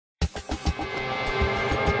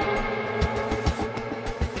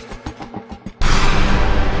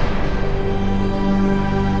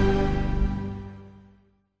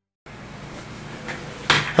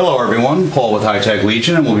Hello everyone, Paul with High Tech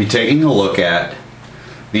Legion, and we'll be taking a look at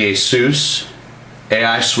the ASUS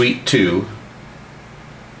AISuite II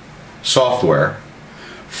software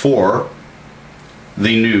for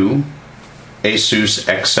the new ASUS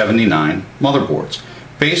X79 motherboards.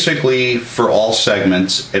 Basically, for all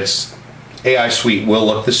segments, AISuite will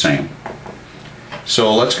look the same.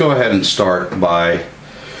 So let's go ahead and start by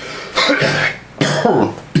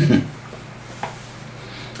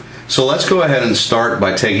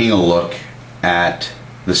taking a look at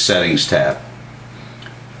the Settings tab.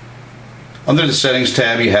 Under the Settings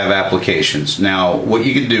tab, you have Applications. Now, what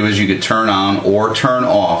you could do is you could turn on or turn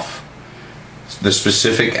off the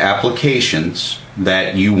specific applications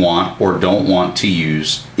that you want or don't want to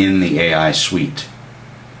use in the AISuite.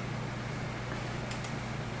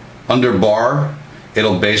 Under Bar,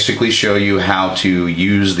 it'll basically show you how to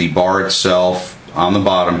use the bar itself on the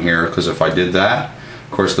bottom here, because if I did that,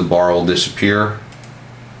 of course the bar will disappear.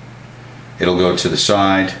 It'll go to the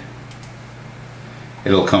side.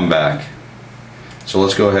 It'll come back. So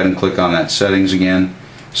let's go ahead and click on that Settings again.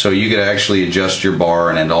 So you could actually adjust your bar,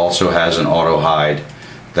 and it also has an auto hide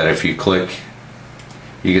that if you click,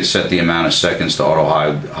 you can set the amount of seconds to auto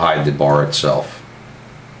hide the bar itself.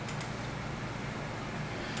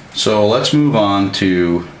 So let's move on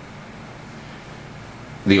to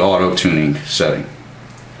the auto tuning setting.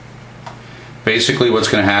 Basically, what's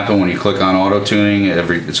going to happen when you click on auto tuning,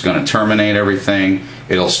 it's going to terminate everything.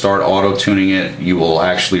 It'll start auto tuning it. You will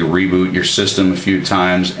actually reboot your system a few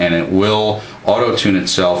times, and it will auto tune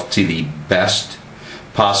itself to the best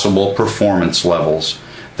possible performance levels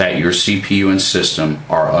that your CPU and system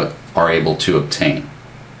are able to obtain.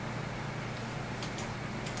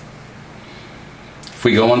 If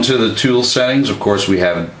we go into the tool settings, of course we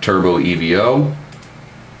have Turbo EVO,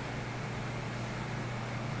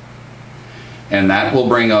 and that will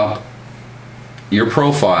bring up your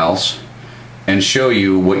profiles and show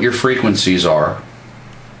you what your frequencies are: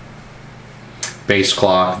 base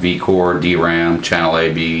clock, vCore, DRAM, channel A,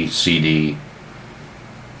 B, CD,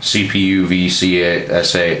 CPU,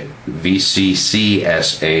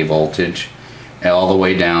 VCCSA voltage, and all the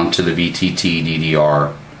way down to the VTT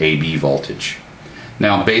DDR AB voltage.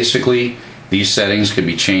 Now basically, these settings can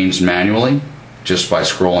be changed manually just by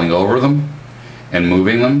scrolling over them and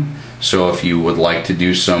moving them. So if you would like to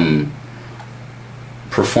do some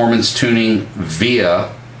performance tuning via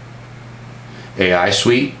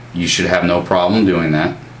AISuite, you should have no problem doing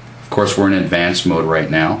that. Of course, we're in advanced mode right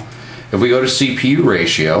now. If we go to CPU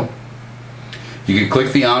ratio, you can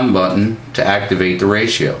click the on button to activate the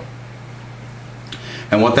ratio.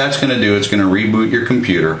 And what that's going to do, it's going to reboot your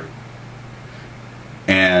computer,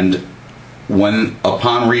 and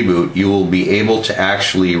upon reboot, you will be able to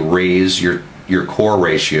actually raise your core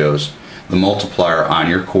ratios, the multiplier on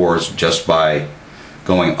your cores, just by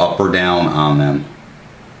going up or down on them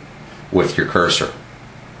with your cursor.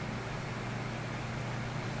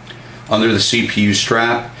 Under the CPU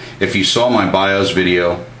strap, if you saw my BIOS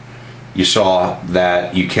video, you saw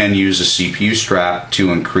that you can use a CPU strap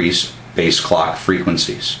to increase base clock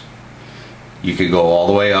frequencies. You could go all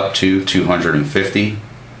the way up to 250.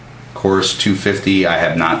 Of course, 250 I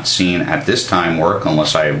have not seen at this time work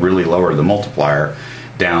unless I really lower the multiplier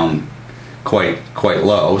down quite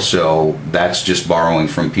low, so that's just borrowing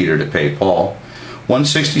from Peter to pay Paul.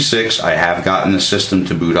 166 I have gotten the system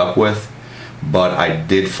to boot up with, but I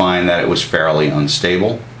did find that it was fairly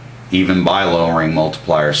unstable, even by lowering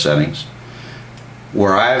multiplier settings.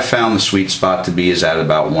 Where I have found the sweet spot to be is at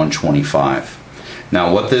about 125.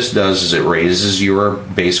 Now what this does is it raises your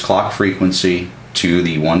base clock frequency to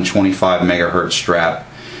the 125 megahertz strap.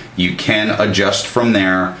 You can adjust from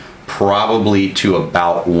there probably to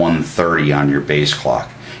about 130 on your base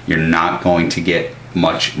clock. You're not going to get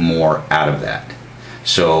much more out of that.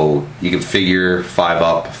 So you can figure 5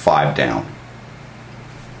 up, 5 down.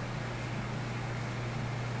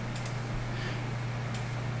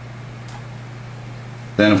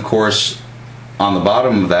 Then of course, on the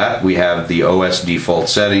bottom of that, we have the OS default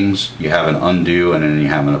settings. You have an undo, and then you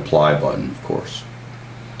have an apply button, of course.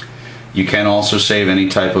 You can also save any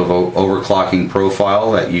type of overclocking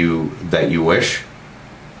profile that you wish.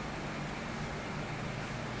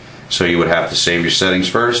 So you would have to save your settings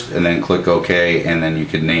first, and then click OK, and then you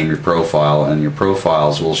can name your profile, and your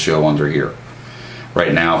profiles will show under here.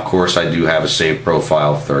 Right now, of course, I do have a saved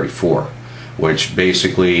profile of 34, which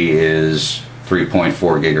basically is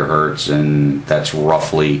 3.4 gigahertz, and that's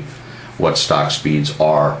roughly what stock speeds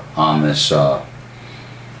are on this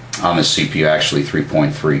CPU, actually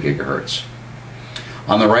 3.3 gigahertz.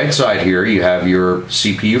 On the right side here, you have your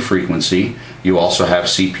CPU frequency. You also have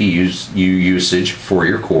CPU usage for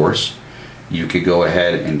your cores. You could go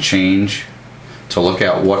ahead and change to look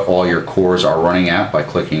at what all your cores are running at by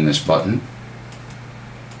clicking this button.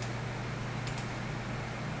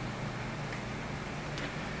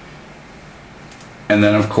 And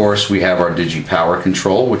then of course we have our Digipower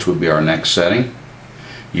control, which would be our next setting.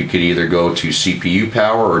 You could either go to CPU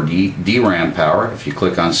power or DRAM power. If you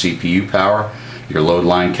click on CPU power, your load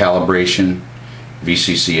line calibration,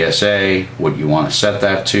 VCCSA, what you want to set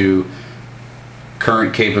that to,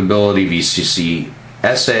 current capability,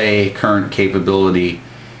 VCCSA, current capability,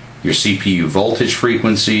 your CPU voltage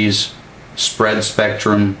frequencies, spread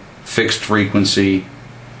spectrum, fixed frequency,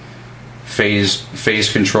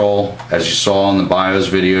 phase control. As you saw in the BIOS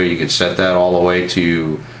video, you could set that all the way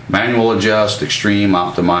to manual adjust, extreme,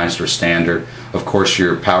 optimized, or standard. Of course,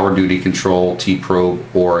 your power duty control, T-probe,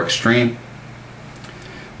 or extreme.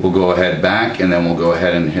 We'll go ahead back, and then we'll go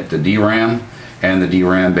ahead and hit the DRAM. And the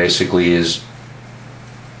DRAM basically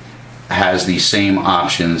has the same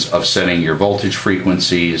options of setting your voltage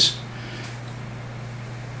frequencies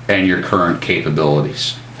and your current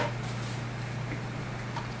capabilities.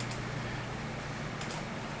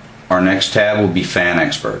 Our next tab will be Fan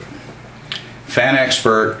Expert. Fan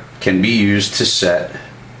Expert can be used to set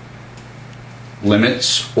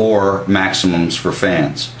limits or maximums for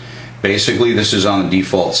fans. Basically, this is on the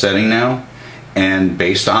default setting now, and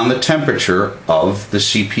based on the temperature of the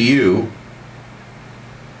CPU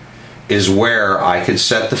is where I could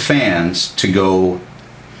set the fans to go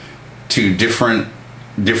to different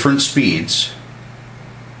speeds.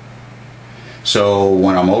 So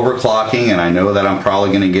when I'm overclocking and I know that I'm probably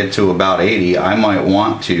going to get to about 80, I might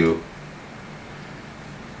want to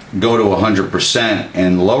go to 100%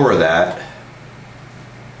 and lower that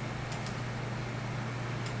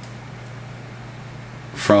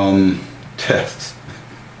from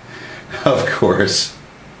of course.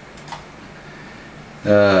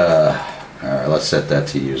 Alright, let's set that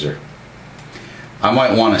to user. I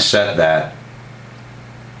might want to set that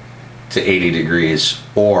to 80 degrees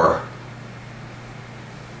or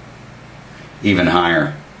even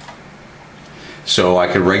higher, so I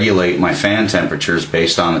could regulate my fan temperatures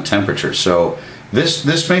based on the temperature. So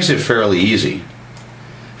this makes it fairly easy.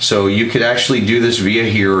 So you could actually do this via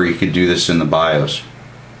here, or you could do this in the BIOS.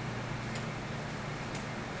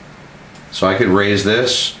 So I could raise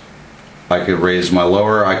this, I could raise my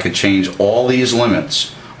lower, I could change all these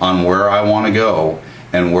limits on where I want to go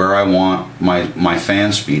and where I want my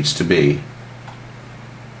fan speeds to be.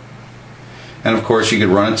 And of course you could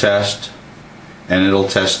run a test, and it'll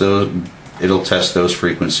test those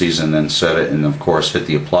frequencies and then set it, and of course hit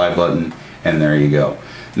the apply button, and there you go.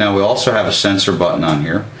 Now we also have a sensor button on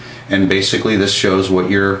here, and basically this shows what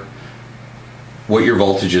your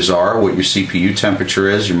voltages are, what your CPU temperature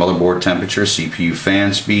is, your motherboard temperature, CPU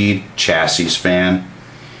fan speed, chassis fan,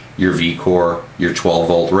 your V-core, your 12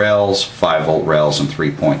 volt rails, 5 volt rails, and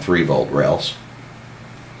 3.3 volt rails.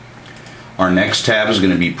 Our next tab is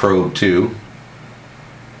going to be Probe 2.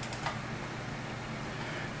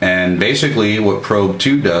 And basically what Probe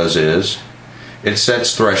 2 does is it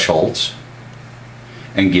sets thresholds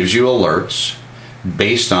and gives you alerts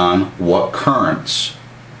based on what currents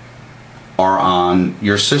are on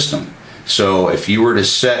your system. So if you were to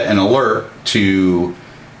set an alert to,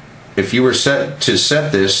 if you were set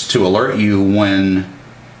this to alert you when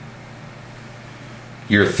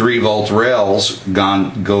your 3 volt rails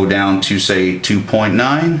go down to say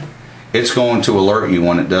 2.9, it's going to alert you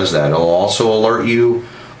when it does that. It'll also alert you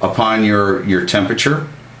upon your temperature,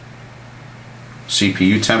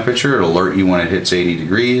 CPU temperature. It'll alert you when it hits 80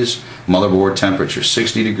 degrees, motherboard temperature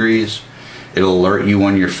 60 degrees. It'll alert you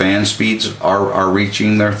when your fan speeds are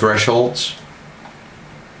reaching their thresholds.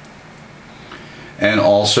 And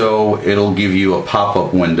also it'll give you a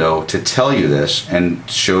pop-up window to tell you this and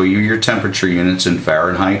show you your temperature units in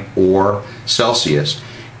Fahrenheit or Celsius,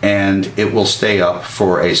 and it will stay up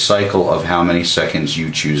for a cycle of how many seconds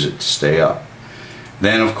you choose it to stay up.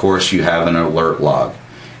 Then of course you have an alert log,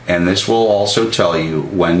 and this will also tell you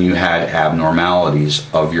when you had abnormalities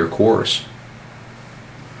of your cores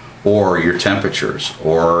or your temperatures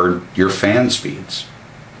or your fan speeds.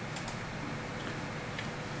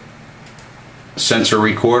 Sensor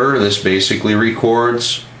recorder, this basically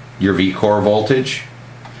records your V-core voltage,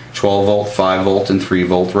 12 volt, 5 volt, and 3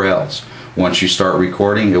 volt rails. Once you start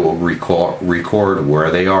recording, it will record where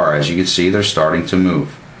they are. As you can see, they're starting to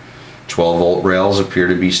move. 12 volt rails appear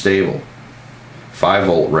to be stable. 5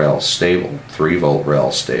 volt rails stable. 3 volt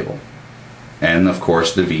rails stable. And of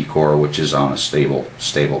course the V-core, which is on a stable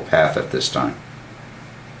path at this time.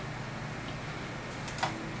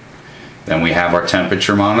 Then we have our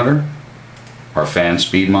temperature monitor, our fan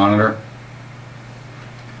speed monitor,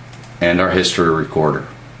 and our history recorder.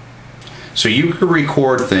 So you could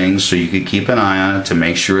record things so you could keep an eye on it to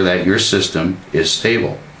make sure that your system is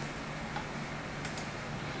stable.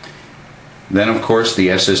 Then of course the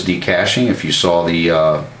SSD caching. If you saw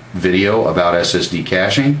the video about SSD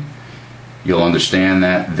caching, you'll understand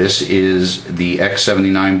that this is the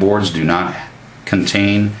X79 boards do not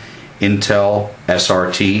contain Intel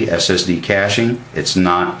SRT SSD caching. It's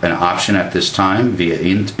not an option at this time via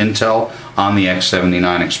Intel on the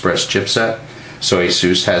X79 Express chipset. So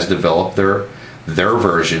ASUS has developed their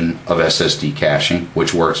version of SSD caching,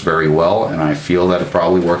 which works very well, and I feel that it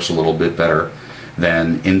probably works a little bit better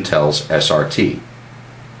than Intel's SRT.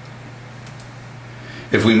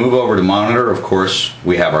 If we move over to monitor, of course,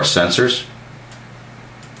 we have our sensors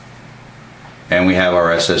and we have our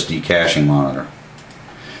SSD caching monitor.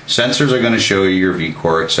 Sensors are going to show you your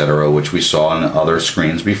vCore, etc., which we saw on other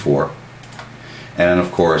screens before. And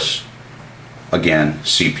of course, again,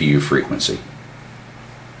 CPU frequency.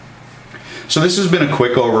 So this has been a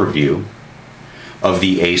quick overview of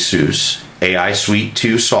the ASUS AISuite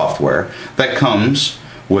II software that comes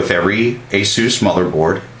with every ASUS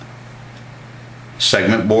motherboard,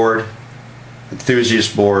 segment board,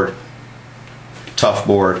 enthusiast board, tough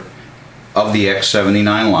board of the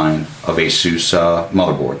X79 line of ASUS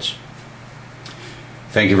motherboards.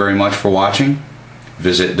 Thank you very much for watching.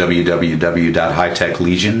 Visit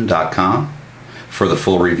www.hightechlegion.com for the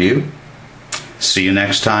full review. See you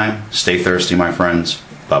next time. Stay thirsty, my friends.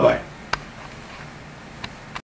 Bye-bye.